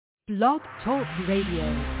Blog Talk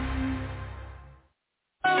Radio.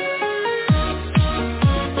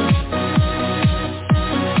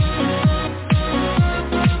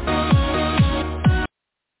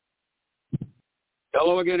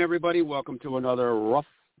 Hello again, everybody. Welcome to another Rough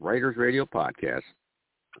Riders Radio podcast.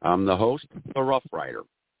 I'm the host, the Rough Rider.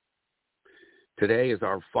 Today is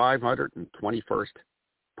our 521st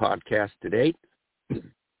podcast to date,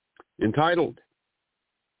 entitled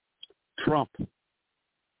Trump,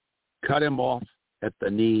 Cut Him Off at the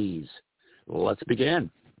Knees. Let's begin.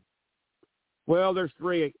 Well, there's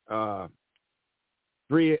three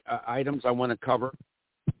items I want to cover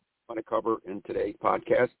in today's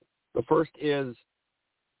podcast. The first is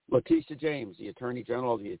Letitia James, the Attorney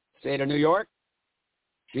General of the state of New York.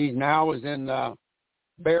 She now is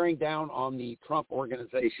bearing down on the Trump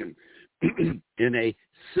organization in a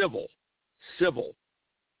civil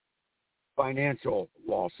financial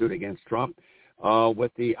lawsuit against Trump,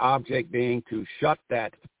 with the object being to shut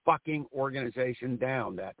that fucking organization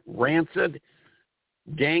down, that rancid,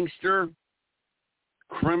 gangster,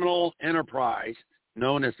 criminal enterprise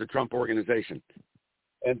known as the Trump organization.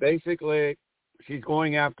 And basically, she's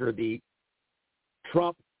going after the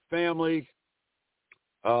Trump family's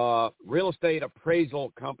real estate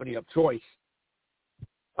appraisal company of choice,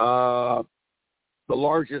 the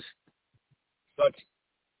largest such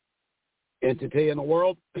entity in the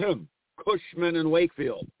world, Cushman and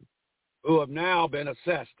Wakefield, who have now been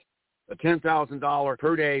assessed a $10,000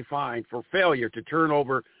 per day fine for failure to turn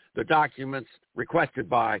over the documents requested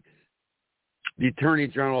by the Attorney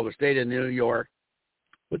General of the state of New York,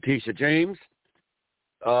 Letitia James,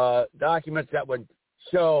 documents that would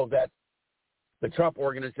show that the Trump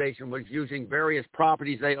organization was using various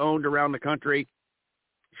properties they owned around the country,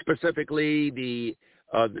 specifically the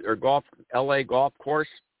LA golf course,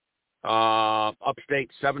 upstate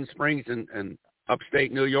Seven Springs in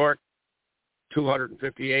upstate New York,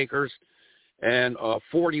 250 acres, and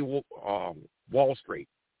 40 Wall Street,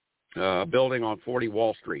 building on 40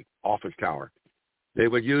 Wall Street, office tower. They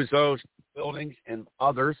would use those buildings and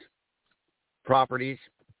others properties.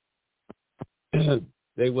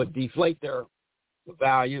 They would deflate their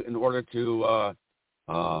value in order to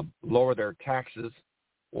lower their taxes,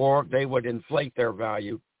 or they would inflate their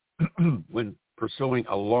value when pursuing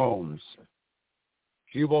a loans.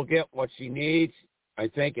 She will get what she needs. I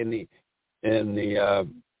think it's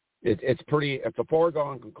a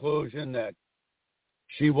foregone conclusion that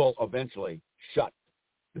she will eventually shut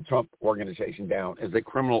the Trump organization down as a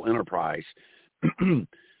criminal enterprise.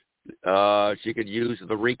 She could use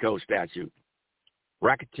the RICO statute,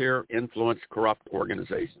 Racketeer Influence Corrupt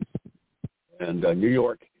Organizations. And New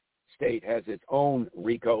York State has its own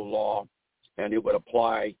RICO law, and it would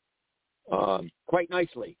apply quite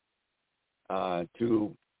nicely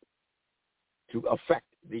to affect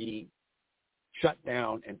the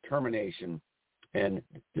shutdown and termination and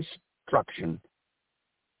destruction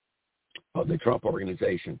of the Trump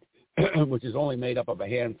organization, which is only made up of a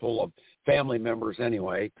handful of family members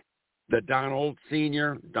anyway. The Donald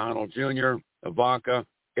Sr., Donald Jr., Ivanka,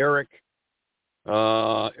 Eric,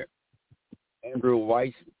 Andrew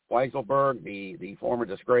Weisselberg, the former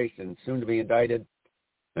disgraced and soon-to-be indicted.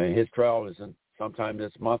 His trial is sometime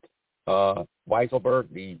this month.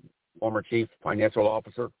 Weisselberg, the former chief financial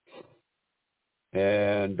officer.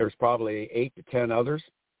 And there's probably 8 to 10 others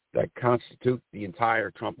that constitute the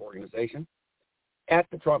entire Trump organization at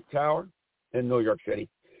the Trump Tower in New York City.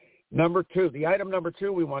 The item number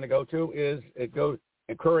two we want to go to is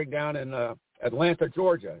occurring down in Atlanta,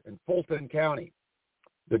 Georgia, in Fulton County.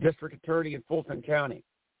 The district attorney in Fulton County,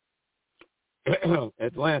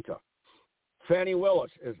 Atlanta, Fani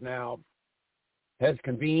Willis, has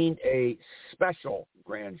convened a special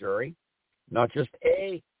grand jury, not just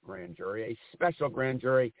a grand jury, a special grand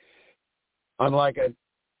jury. Unlike a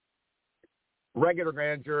regular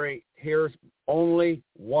grand jury, hears only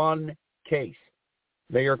one case.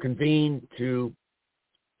 They are convened to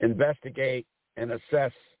investigate and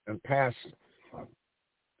assess and pass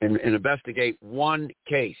and investigate one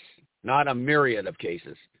case, not a myriad of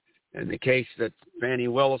cases. And the case that Fani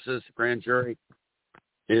Willis's grand jury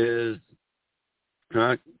is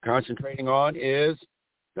concentrating on is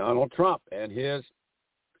Donald Trump and his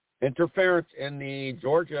interference in the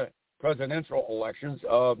Georgia presidential elections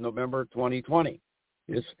of November 2020.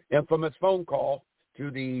 His infamous phone call to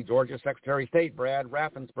the Georgia Secretary of State, Brad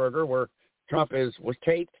Raffensperger, where Trump was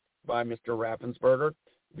taped by Mr. Raffensperger,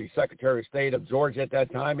 the Secretary of State of Georgia at that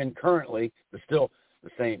time, and currently still the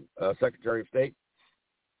same Secretary of State.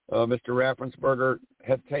 Mr. Raffensperger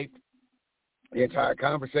had taped the entire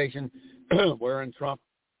conversation wherein Trump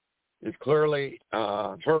is clearly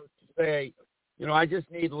heard to say I just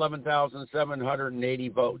need 11,780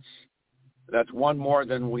 votes. That's one more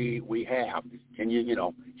than we have. Can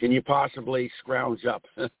you possibly scrounge up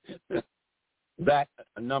that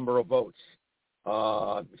number of votes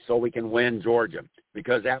so we can win Georgia?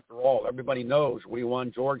 Because after all, everybody knows we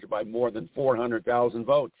won Georgia by more than 400,000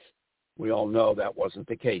 votes. We all know that wasn't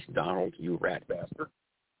the case, Donald, you rat bastard.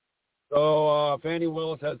 So Fani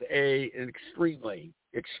Willis has an extremely,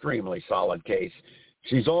 extremely solid case.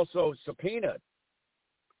 She's also subpoenaed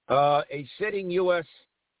a sitting U.S.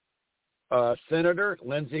 Senator,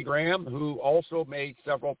 Lindsey Graham, who also made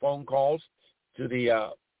several phone calls to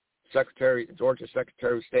the Georgia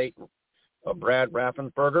Secretary of State, Brad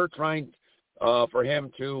Raffensperger, trying for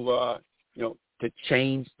him to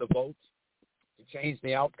change the votes, to change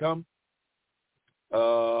the outcome,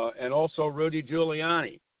 and also Rudy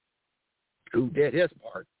Giuliani, who did his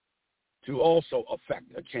part to also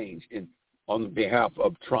affect a change on behalf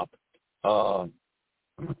of Trump,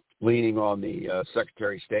 leaning on the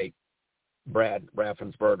Secretary of State, Brad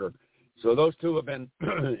Raffensperger. So those two have been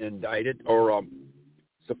indicted or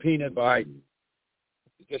subpoenaed by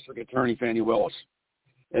District Attorney Fani Willis.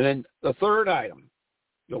 And then the third item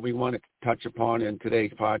that we want to touch upon in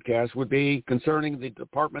today's podcast would be concerning the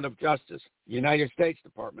Department of Justice, United States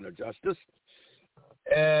Department of Justice,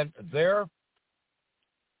 and their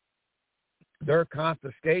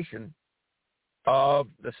confiscation of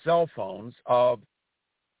the cell phones of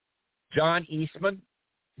John Eastman,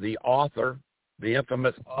 the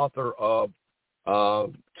infamous author of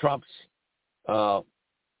Trump's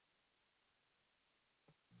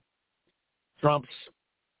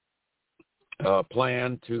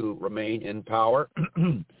plan to remain in power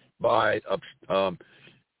by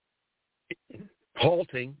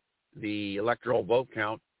halting the electoral vote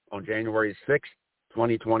count on January 6,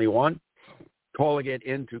 2021, calling it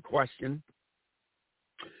into question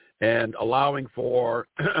and allowing for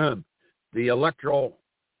the electoral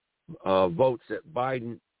votes that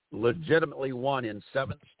Biden legitimately won in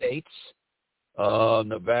 7 states,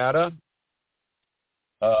 Nevada,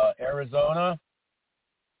 Arizona,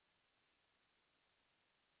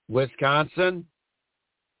 Wisconsin,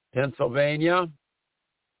 Pennsylvania,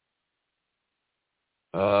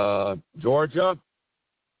 Georgia,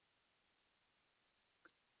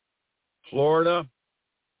 Florida,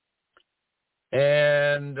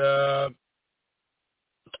 and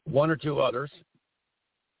one or two others.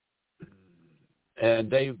 And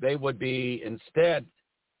they would be instead,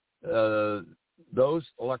 those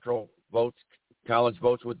electoral votes, college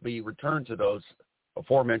votes, would be returned to those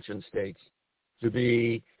aforementioned states to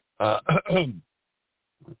be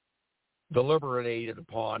deliberated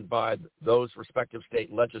upon by those respective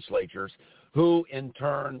state legislatures, who in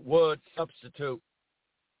turn would substitute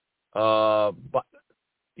the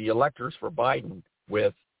electors for Biden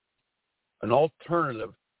with an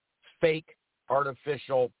alternative, fake,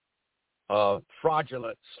 artificial,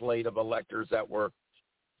 fraudulent slate of electors that were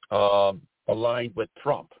aligned with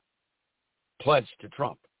Trump, pledged to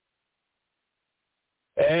Trump.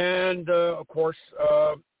 And of course,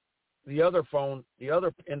 the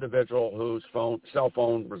other individual whose cell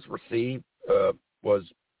phone was received was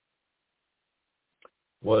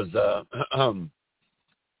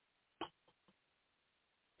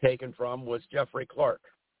taken from was Jeffrey Clark.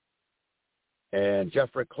 And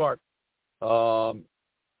Jeffrey Clark,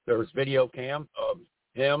 there was video cam of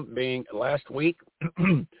him being last week.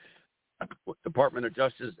 Department of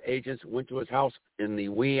Justice agents went to his house in the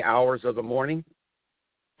wee hours of the morning,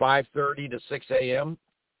 5:30 to 6 a.m.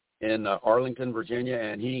 in Arlington, Virginia,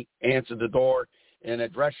 and he answered the door in a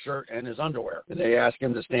dress shirt and his underwear. And they asked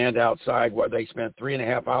him to stand outside, where they spent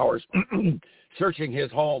 3.5 hours searching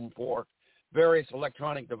his home for various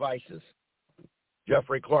electronic devices.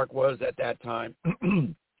 Jeffrey Clark was at that time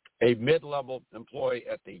a mid-level employee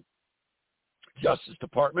at the Justice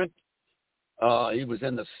Department. He was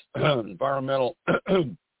in the environmental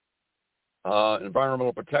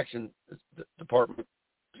protection department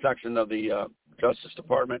section of the Justice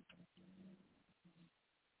Department.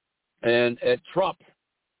 And at Trump,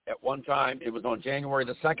 at one time, it was on January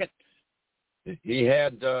the 2nd, he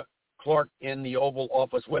had Clark in the Oval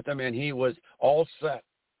Office with him, and he was all set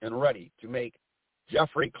and ready to make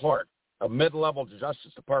Jeffrey Clark, a mid-level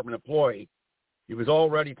Justice Department employee. He was all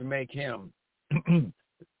ready to make him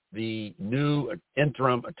the new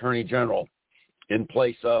interim Attorney General in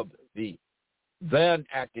place of the then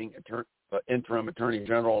acting interim Attorney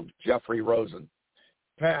General, Jeffrey Rosen.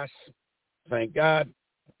 Pass, thank God.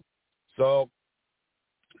 So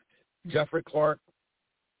Jeffrey Clark,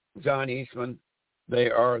 John Eastman, they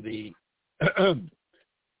are the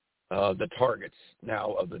targets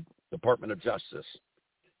now of the Department of Justice.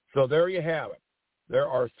 So there you have it. there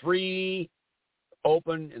are 3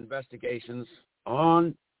 open investigations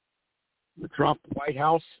on the Trump White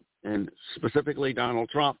House, and specifically Donald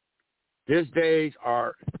Trump. His days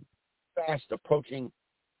are fast approaching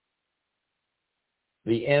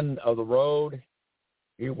the end of the road.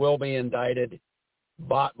 He will be indicted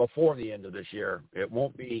but before the end of this year. It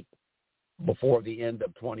won't be before the end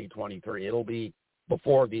of 2023. It'll be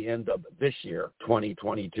before the end of this year,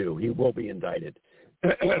 2022. He will be indicted.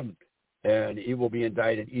 And he will be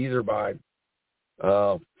indicted either by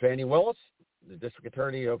Fani Willis, the district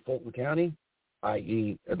attorney of Fulton County,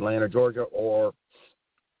 i.e. Atlanta, Georgia, or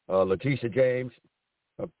Letitia James,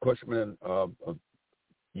 Cushman,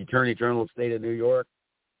 the Attorney General of the State of New York,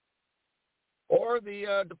 or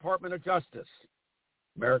the Department of Justice,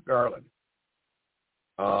 Merrick Garland.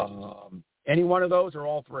 Any one of those or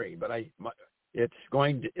all 3, but it's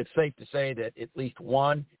safe to say that at least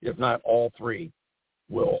one, if not all 3,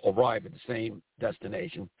 will arrive at the same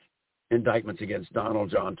destination, indictments against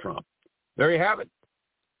Donald John Trump. There you have it.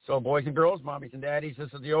 So, boys and girls, mommies and daddies,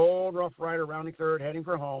 this is the old Rough Rider rounding third, heading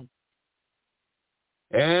for home.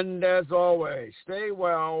 And as always, stay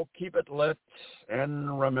well, keep it lit,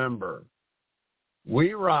 and remember,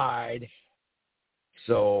 we ride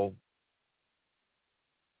so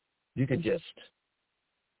you can just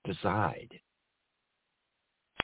decide.